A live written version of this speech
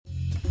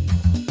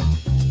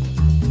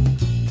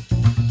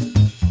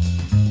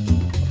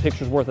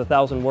Picture's worth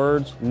 1,000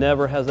 words.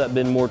 Never has that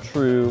been more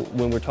true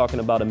when we're talking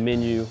about a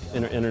menu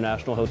in an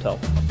international hotel.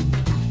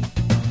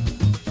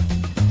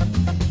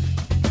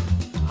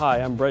 Hi,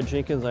 I'm Brett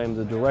Jenkins. I am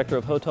the Director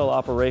of Hotel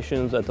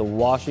Operations at the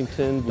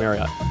Washington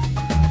Marriott.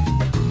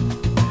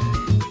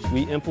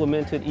 We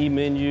implemented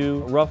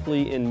eMenu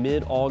roughly in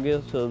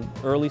mid-August to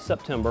early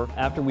September.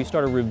 After we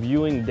started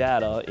reviewing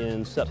data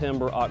in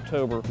September,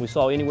 October, we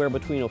saw anywhere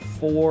between a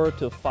 4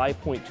 to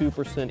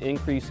 5.2%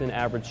 increase in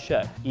average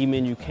check.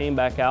 eMenu came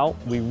back out.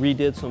 We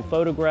redid some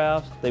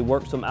photographs. They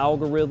worked some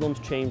algorithms,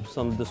 changed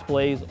some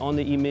displays on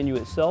the eMenu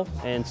itself.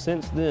 And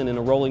since then, in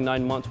a rolling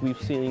 9 months,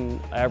 we've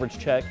seen average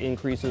check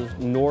increases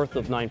north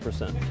of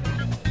 9%.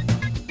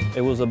 It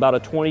was about a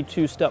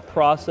 22-step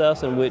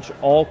process in which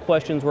all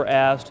questions were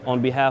asked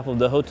on behalf of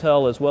the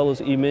hotel as well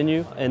as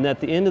eMenu. And at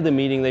the end of the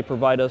meeting, they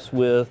provide us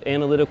with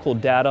analytical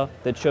data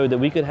that showed that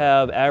we could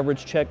have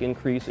average check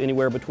increase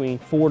anywhere between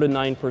 4 to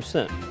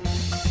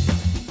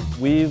 9%.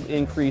 We've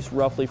increased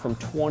roughly from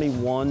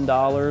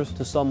 $21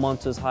 to some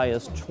months as high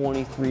as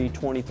 $23,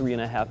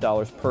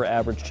 $23.50 per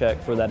average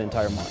check for that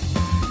entire month.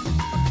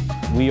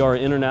 We are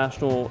an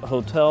international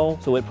hotel,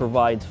 so it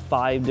provides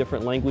 5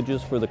 different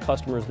languages for the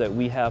customers that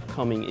we have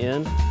coming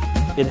in.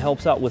 It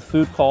helps out with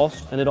food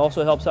costs, and it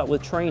also helps out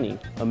with training.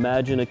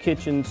 Imagine a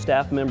kitchen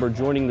staff member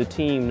joining the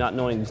team not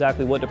knowing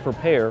exactly what to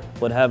prepare,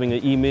 but having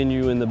an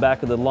eMenu in the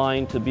back of the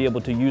line to be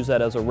able to use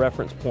that as a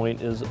reference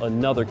point is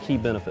another key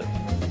benefit.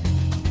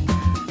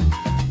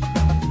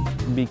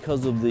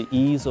 Because of the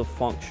ease of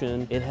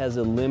function, it has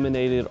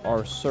eliminated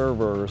our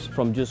servers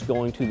from just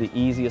going to the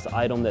easiest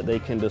item that they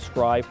can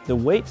describe. The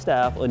wait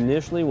staff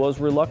initially was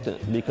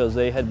reluctant because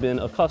they had been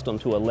accustomed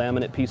to a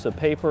laminate piece of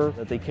paper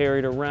that they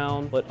carried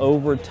around, but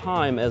over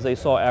time, as they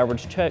saw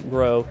average check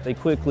grow, they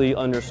quickly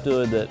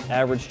understood that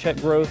average check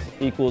growth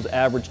equals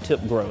average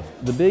tip growth.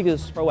 The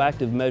biggest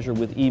proactive measure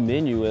with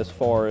eMenu as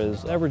far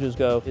as beverages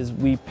go is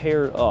we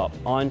paired up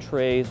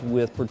entrees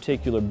with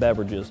particular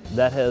beverages.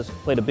 That has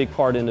played a big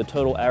part in the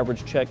total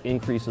average check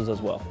increases as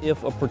well.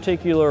 If a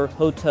particular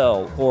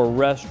hotel or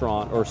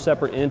restaurant or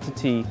separate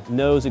entity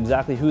knows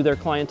exactly who their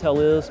clientele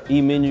is,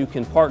 eMenu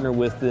can partner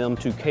with them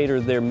to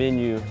cater their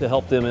menu to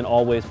help them in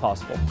all ways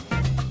possible.